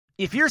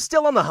If you're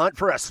still on the hunt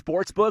for a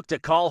sports book to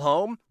call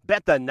home,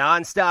 bet the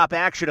nonstop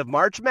action of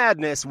March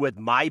Madness with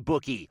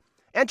MyBookie.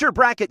 Enter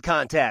bracket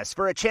contests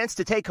for a chance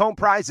to take home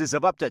prizes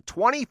of up to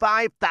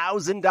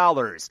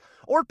 $25,000,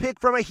 or pick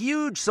from a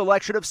huge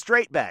selection of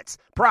straight bets,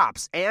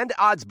 props, and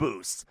odds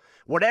boosts.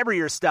 Whatever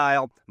your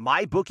style,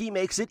 MyBookie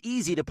makes it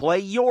easy to play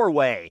your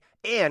way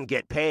and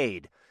get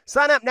paid.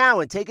 Sign up now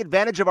and take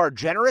advantage of our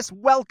generous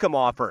welcome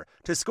offer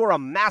to score a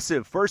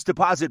massive first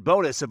deposit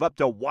bonus of up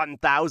to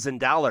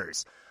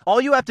 $1,000. All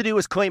you have to do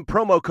is claim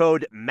promo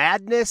code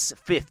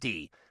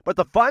MADNESS50. But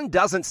the fun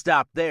doesn't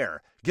stop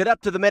there. Get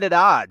up-to-the-minute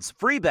odds,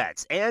 free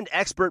bets, and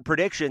expert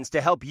predictions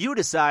to help you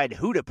decide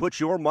who to put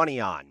your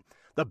money on.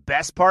 The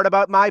best part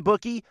about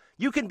MyBookie?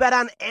 You can bet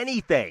on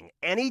anything,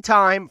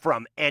 anytime,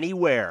 from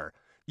anywhere.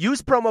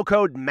 Use promo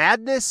code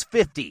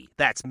MADNESS50,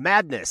 that's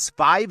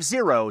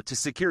MADNESS50, to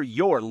secure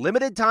your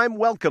limited-time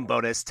welcome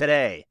bonus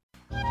today.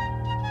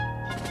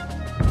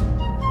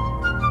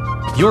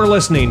 You're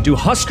listening to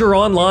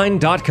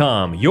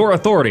HuskerOnline.com, your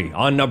authority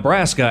on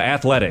Nebraska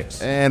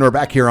athletics. And we're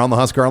back here on the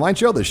Husker Online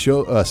Show. The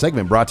show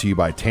segment brought to you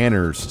by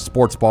Tanner's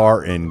Sports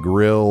Bar and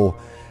Grill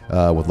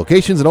with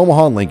locations in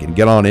Omaha and Lincoln.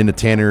 Get on into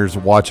Tanner's,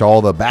 watch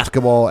all the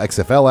basketball,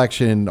 XFL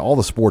action, all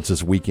the sports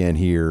this weekend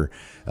here.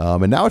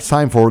 And now it's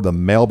time for the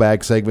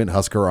mailbag segment.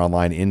 Husker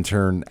Online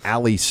intern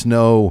Allie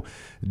Snow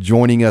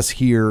joining us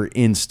here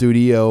in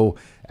studio.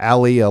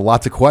 Allie,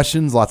 lots of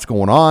questions, lots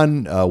going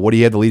on. What do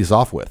you have to lead us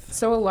off with?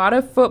 So a lot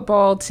of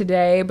football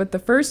today, but the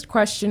first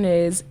question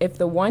is, if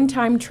the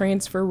one-time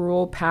transfer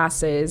rule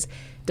passes,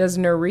 does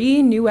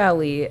Nuri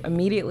Noueli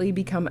immediately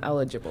become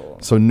eligible?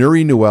 So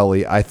Nuri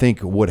Noueli, I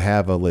think, would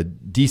have a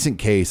decent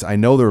case. I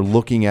know they're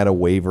looking at a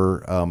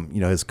waiver.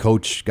 His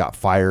coach got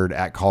fired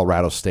at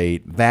Colorado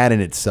State. That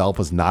in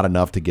itself is not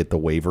enough to get the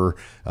waiver.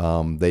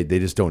 They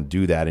just don't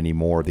do that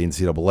anymore at the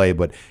NCAA.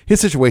 But his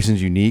situation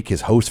is unique.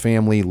 His host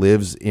family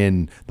lives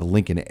in the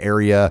Lincoln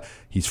area.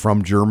 He's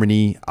from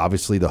Germany.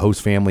 Obviously, the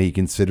host family he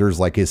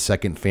considers like his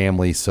second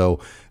family. So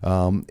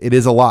it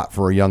is a lot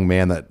for a young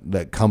man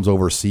that comes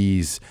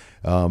overseas.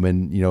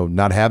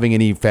 Not having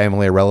any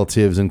family or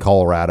relatives in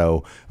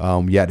Colorado,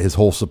 yet his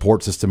whole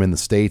support system in the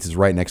States is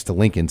right next to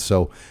Lincoln.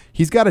 So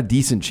he's got a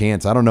decent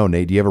chance. I don't know,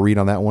 Nate. Do you have a read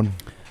on that one?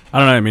 I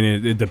don't know. I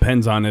mean, it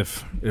depends on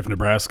if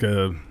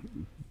Nebraska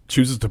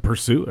chooses to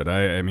pursue it.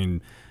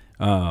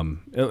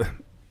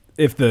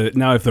 If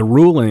the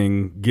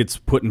ruling gets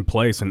put in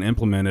place and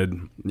implemented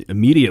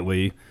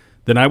immediately,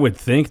 then I would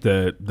think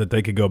that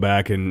they could go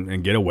back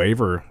and get a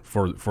waiver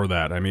for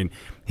that. I mean,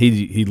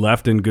 he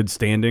left in good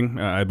standing,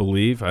 I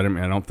believe. I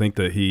don't think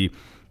that he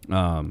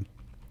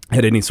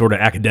had any sort of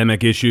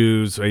academic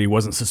issues. He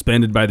wasn't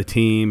suspended by the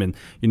team, and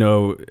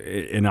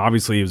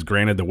obviously he was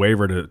granted the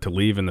waiver to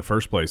leave in the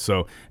first place.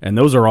 So, and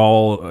those are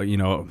all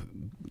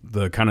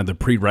the kind of the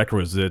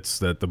prerequisites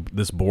that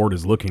this board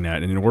is looking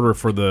at. And in order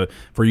for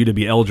you to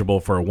be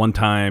eligible for a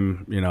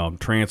one-time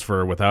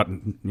transfer without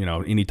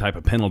any type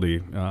of penalty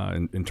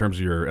in terms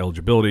of your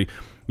eligibility,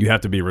 you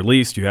have to be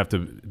released. You have to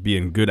be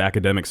in good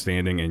academic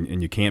standing,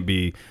 and you can't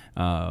be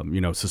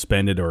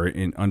suspended or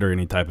under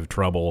any type of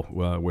trouble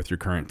with your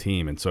current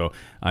team. And so,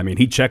 I mean,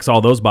 he checks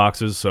all those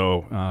boxes.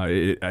 So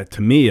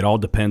to me, it all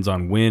depends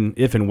on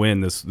if and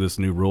when this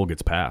new rule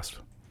gets passed.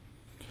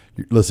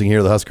 You're listening here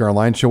to the Husker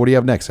Online Show. What do you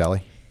have next,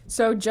 Allie?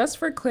 So just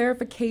for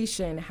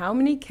clarification, how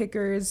many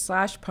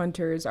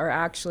kickers/punters are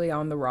actually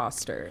on the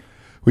roster?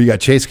 Well, you got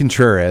Chase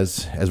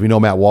Contreras. As we know,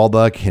 Matt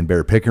Walduck and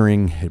Barry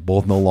Pickering,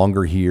 both no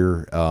longer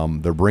here.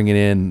 They're bringing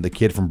in the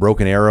kid from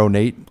Broken Arrow,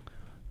 Nate.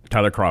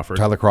 Tyler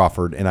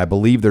Crawford. And I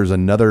believe there's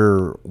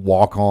another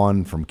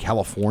walk-on from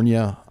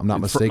California, I'm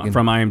not mistaken.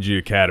 From IMG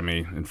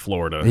Academy in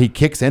Florida. He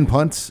kicks and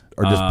punts,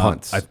 or just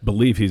punts? I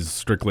believe he's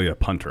strictly a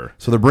punter.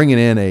 So they're bringing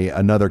in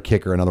another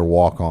kicker, another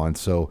walk-on.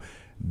 So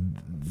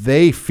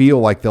they feel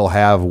like they'll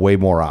have way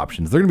more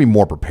options. They're going to be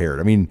more prepared.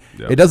 I mean,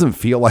 It doesn't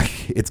feel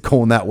like it's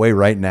going that way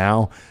right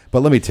now.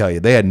 But let me tell you,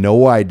 they had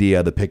no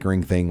idea the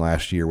Pickering thing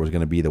last year was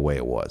going to be the way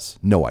it was.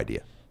 No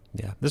idea.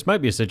 Yeah, this might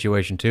be a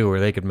situation, too, where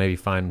they could maybe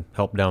find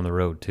help down the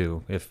road,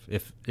 too, if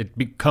it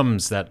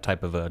becomes that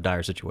type of a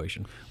dire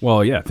situation.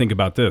 Well, yeah, think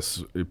about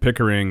this.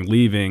 Pickering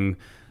leaving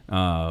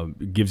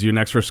gives you an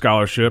extra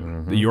scholarship.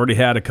 Mm-hmm. You already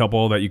had a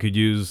couple that you could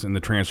use in the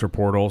transfer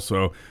portal,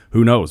 so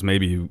who knows?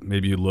 Maybe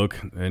you look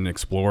and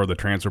explore the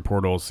transfer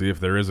portal, see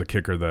if there is a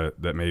kicker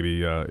that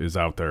maybe is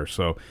out there.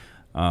 So,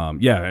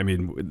 I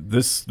mean,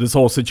 this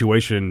whole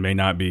situation may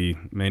not be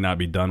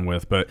done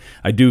with, but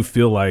I do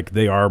feel like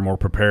they are more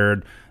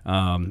prepared.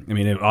 I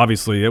mean,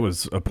 obviously, it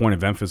was a point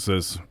of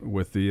emphasis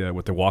with the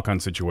walk-on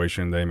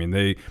situation.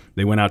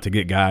 They went out to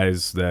get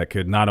guys that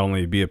could not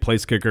only be a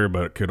place kicker,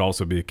 but could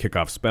also be a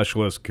kickoff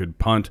specialist, could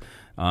punt,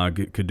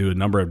 could do a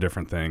number of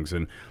different things.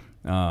 And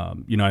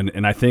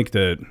and I think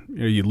that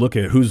you look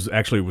at who's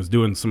actually was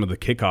doing some of the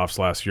kickoffs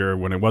last year.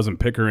 When it wasn't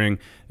Pickering,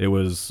 it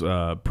was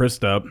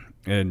Pristup.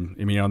 And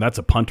that's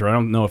a punter. I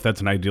don't know if that's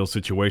an ideal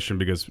situation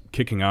because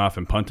kicking off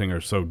and punting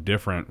are so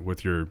different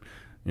with your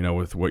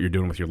with what you're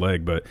doing with your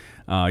leg. But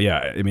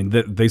yeah, I mean,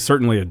 they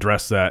certainly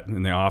addressed that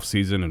in the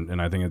offseason,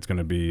 and I think it's going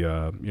to be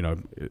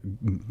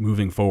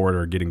moving forward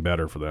or getting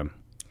better for them.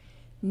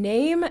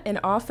 Name an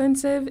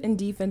offensive and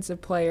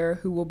defensive player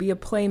who will be a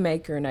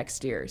playmaker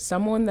next year,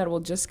 someone that will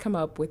just come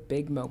up with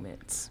big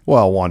moments.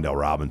 Well, Wan'Dale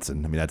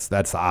Robinson. I mean, that's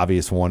the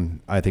obvious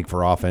one, I think,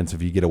 for offense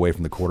if you get away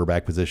from the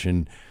quarterback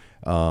position.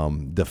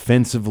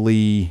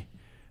 Defensively,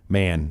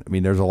 man, I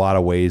mean, there's a lot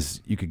of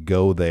ways you could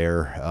go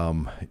there.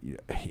 I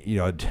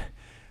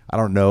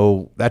don't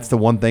know. That's the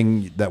one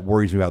thing that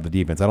worries me about the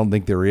defense. I don't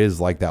think there is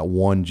like that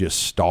one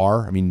just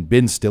star. I mean,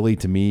 Ben Stille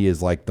to me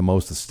is like the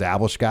most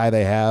established guy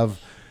they have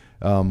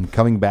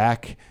coming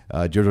back.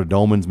 Jojo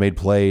Doman's made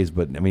plays,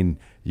 but I mean,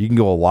 you can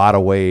go a lot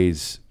of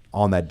ways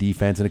on that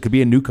defense, and it could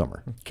be a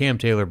newcomer. Cam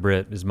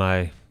Taylor-Britt is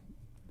my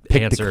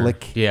Pick answer. to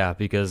click. Yeah,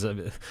 because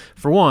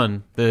for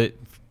one, the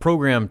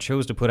program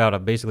chose to put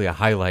out basically a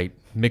highlight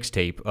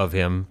mixtape of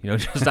him,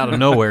 just out of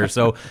nowhere.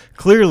 So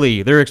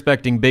clearly they're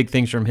expecting big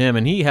things from him,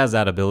 and he has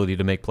that ability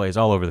to make plays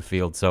all over the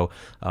field. So,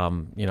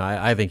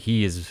 I think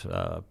he is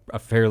a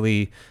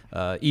fairly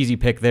easy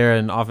pick there.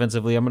 And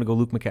offensively, I'm going to go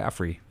Luke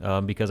McCaffrey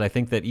because I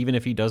think that even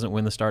if he doesn't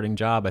win the starting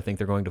job, I think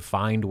they're going to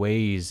find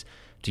ways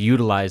to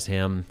utilize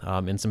him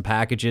in some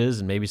packages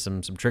and maybe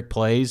some trick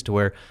plays to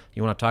where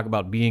you want to talk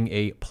about being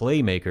a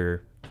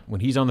playmaker. When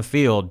he's on the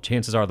field,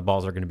 chances are the ball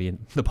is going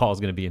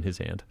to be in his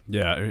hand.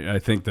 Yeah, I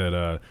think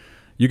that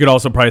you could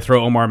also probably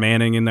throw Omar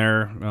Manning in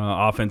there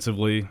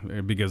offensively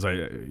because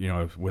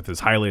with as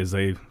highly as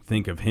they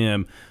think of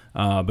him.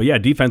 But yeah,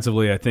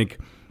 defensively, I think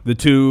the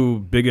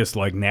two biggest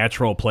like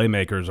natural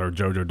playmakers are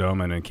JoJo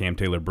Domann and Cam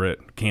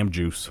Taylor-Britt. Cam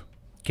Juice.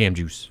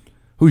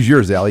 Who's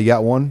yours, Allie? You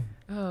got one?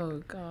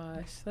 Oh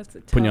gosh, that's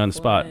a tough Putting you on the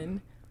spot.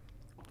 one.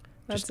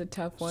 That's a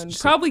tough one.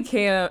 Probably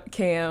Cam.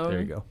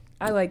 There you go.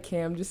 I like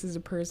Cam just as a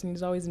person.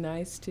 He's always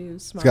nice too.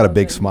 He's got a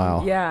big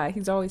smile. Yeah,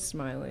 he's always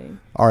smiling.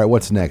 All right,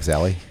 what's next,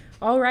 Allie?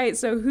 All right,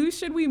 so who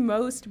should we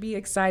most be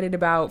excited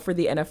about for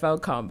the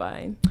NFL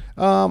Combine?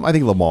 I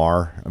think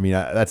Lamar. I mean,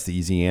 that's the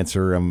easy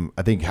answer.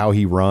 I think how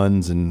he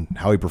runs and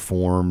how he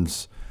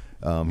performs.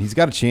 He's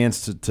got a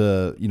chance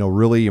to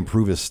really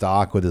improve his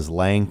stock with his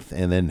length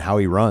and then how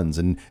he runs.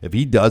 And if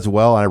he does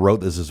well, and I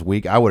wrote this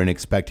week, I wouldn't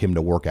expect him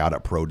to work out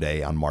at Pro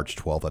Day on March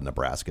 12th at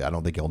Nebraska. I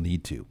don't think he'll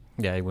need to.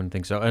 Yeah, I wouldn't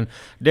think so. And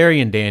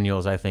Darian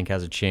Daniels, I think,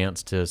 has a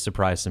chance to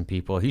surprise some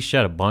people. He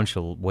shed a bunch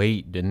of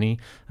weight, didn't he?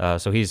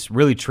 So he's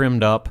really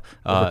trimmed up.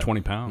 Over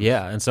 20 pounds.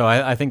 Yeah, and so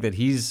I think that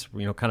he's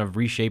kind of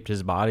reshaped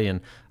his body.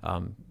 And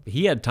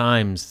he had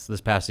times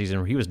this past season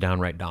where he was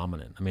downright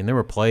dominant. I mean, there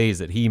were plays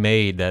that he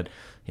made that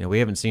we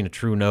haven't seen a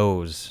true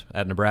nose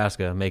at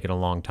Nebraska make in a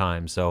long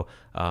time. So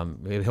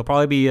he'll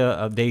probably be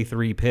a day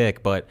 3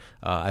 pick, but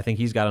I think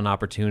he's got an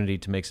opportunity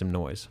to make some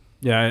noise.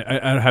 Yeah,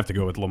 I'd have to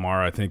go with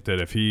Lamar. I think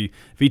that if he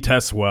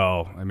tests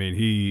well, I mean,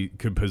 he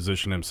could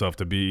position himself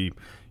to be,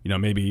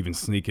 maybe even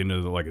sneak into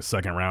like a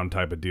second round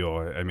type of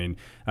deal. I mean,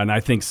 and I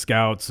think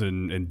scouts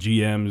and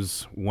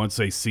GMs, once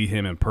they see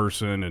him in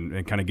person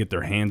and kind of get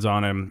their hands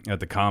on him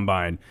at the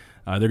combine,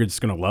 they're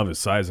just going to love his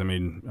size. I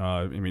mean,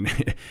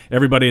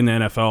 everybody in the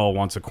NFL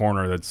wants a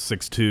corner that's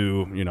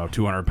 6'2",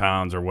 200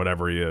 pounds or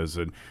whatever he is.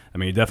 And I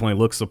mean, he definitely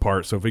looks the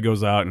part. So if he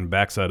goes out and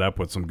backs that up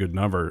with some good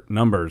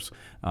numbers,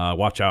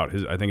 watch out.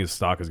 I think his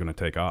stock is going to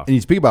take off. And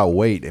you speak about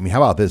weight. I mean,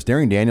 how about this?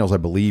 Darian Daniels, I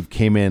believe,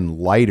 came in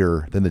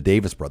lighter than the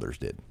Davis brothers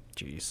did.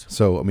 Jeez.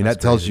 So, I mean,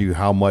 that tells you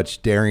how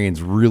much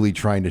Darian's really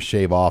trying to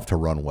shave off to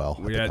run well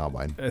at the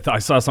combine. I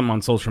saw something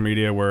on social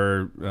media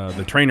where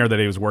the trainer that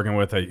he was working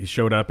with, he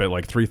showed up at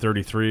like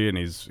 333, and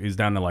he's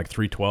down to like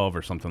 312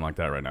 or something like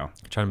that right now.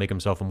 Trying to make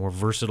himself a more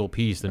versatile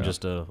piece than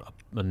just a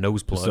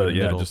nose plug.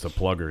 Just a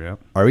plugger, yeah.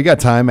 All right, we got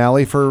time,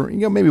 Allie, for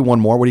maybe one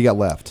more. What do you got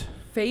left?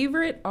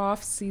 Favorite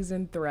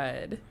off-season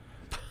thread?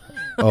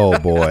 Oh,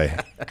 boy.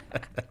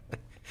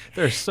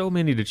 There's so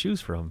many to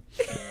choose from.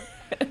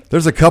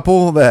 There's a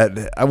couple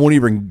that I won't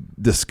even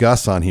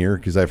discuss on here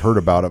because I've heard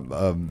about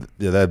them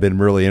that have been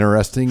really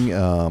interesting.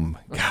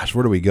 Gosh,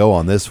 where do we go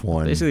on this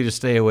one? Basically, just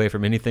stay away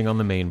from anything on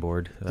the main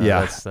board.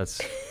 Yeah. That's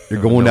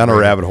You're going down a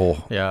rabbit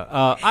hole. Yeah.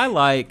 I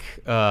like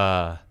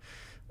there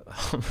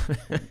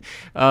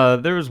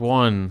was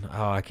one.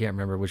 I can't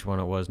remember which one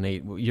it was.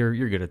 Nate,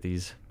 you're good at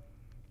these.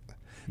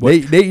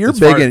 Nate,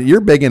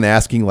 you're big in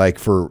asking like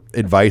for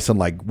advice on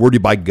like where do you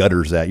buy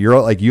gutters at?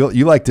 You're like you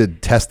like to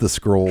test the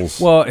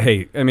scrolls. Well,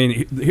 hey, I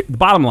mean, the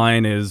bottom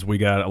line is we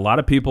got a lot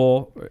of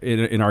people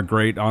in our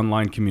great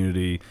online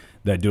community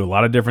that do a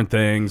lot of different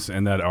things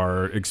and that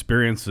are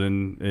experienced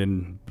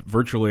in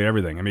virtually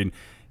everything. I mean,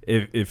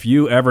 if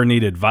you ever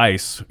need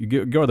advice,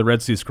 you go to the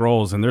Red Sea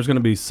Scrolls, and there's going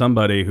to be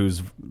somebody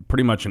who's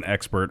pretty much an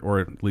expert, or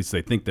at least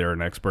they think they're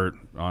an expert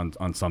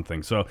on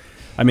something. So,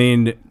 I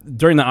mean,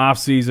 during the off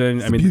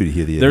season, I mean,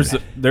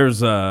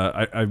 there's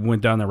I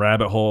went down the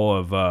rabbit hole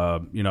of a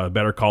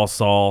Better Call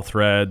Saul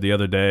thread the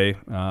other day.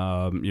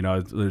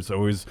 There's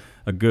always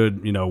a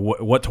good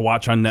what to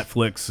watch on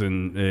Netflix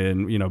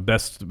and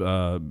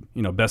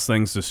best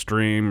things to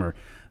stream or.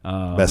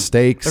 Best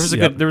steaks.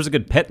 There was a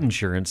good pet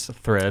insurance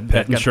thread.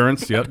 Pet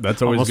insurance, yep,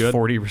 that's always almost good.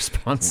 40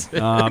 responses.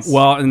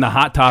 Well, and the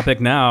hot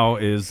topic now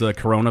is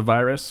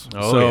coronavirus.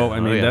 Oh, so yeah. I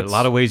mean, that's a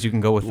lot of ways you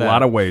can go with that. A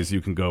lot of ways you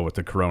can go with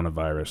the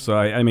coronavirus. So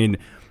I mean,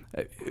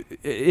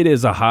 it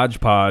is a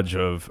hodgepodge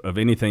of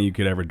anything you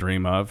could ever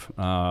dream of.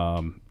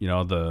 Remember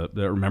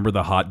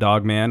the hot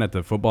dog man at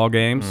the football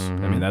games?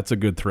 I mean, that's a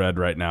good thread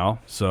right now.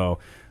 So.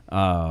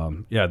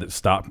 The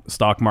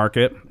stock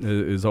market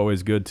is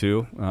always good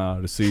too,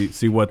 to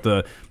see what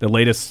the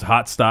latest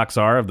hot stocks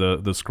are of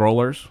the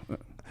scrollers.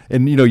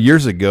 And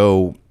years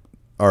ago,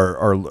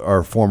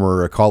 our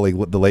former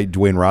colleague, the late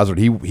Dwayne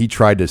Rosward, he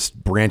tried to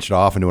branch it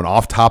off into an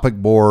off-topic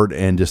board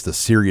and just a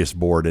serious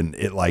board, and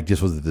it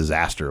just was a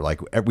disaster.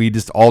 Like, we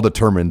just all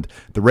determined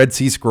the Red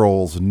Sea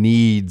Scrolls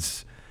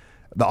needs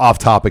the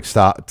off-topic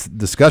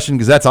discussion,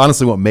 because that's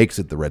honestly what makes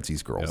it the Red Sea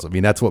Scrolls. Yep. I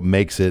mean, that's what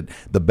makes it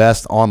the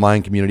best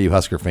online community of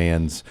Husker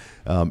fans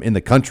in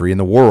the country, in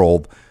the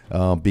world,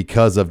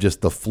 because of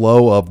just the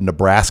flow of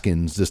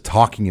Nebraskans just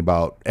talking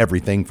about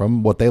everything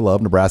from what they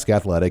love, Nebraska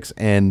athletics,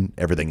 and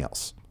everything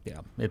else. Yeah,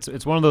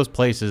 it's one of those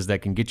places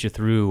that can get you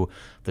through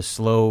the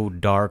slow,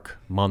 dark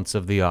months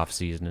of the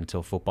offseason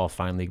until football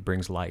finally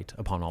brings light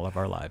upon all of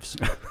our lives.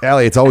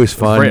 Allie, it's always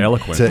fun very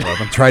eloquent,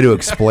 to try to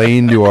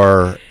explain to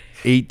our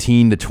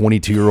 18 to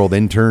 22-year-old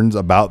interns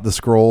about the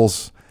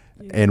Scrolls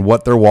and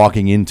what they're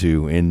walking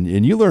into,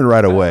 and you learn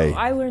right away.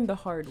 I learned the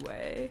hard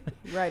way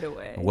right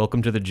away.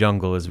 Welcome to the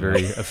jungle is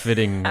a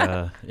fitting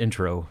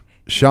intro.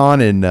 Sean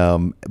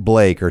and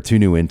Blake are two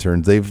new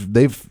interns.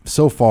 They've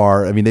so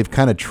far, I mean, they've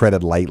kind of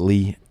treaded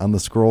lightly on the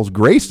Scrolls.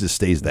 Grace just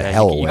stays the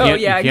hell away.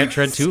 You can't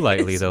tread too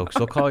lightly, though, because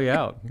they'll call you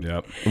out.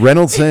 Yep.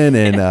 Reynoldson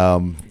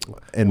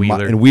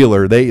and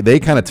Wheeler, they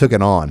kind of took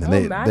it on,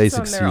 and Matt's they on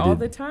succeeded. there all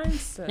the time.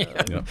 So.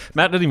 Yep.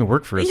 Matt doesn't even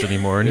work for us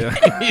anymore. And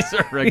he's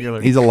a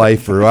regular. He's a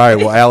lifer. All right,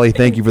 well, Allie,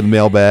 thank you for the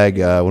mailbag.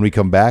 When we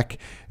come back,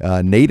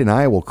 Nate and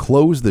I will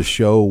close the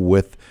show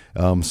with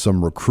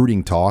some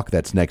recruiting talk.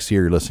 That's next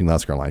year. You're listening to the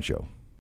Husker Online Show.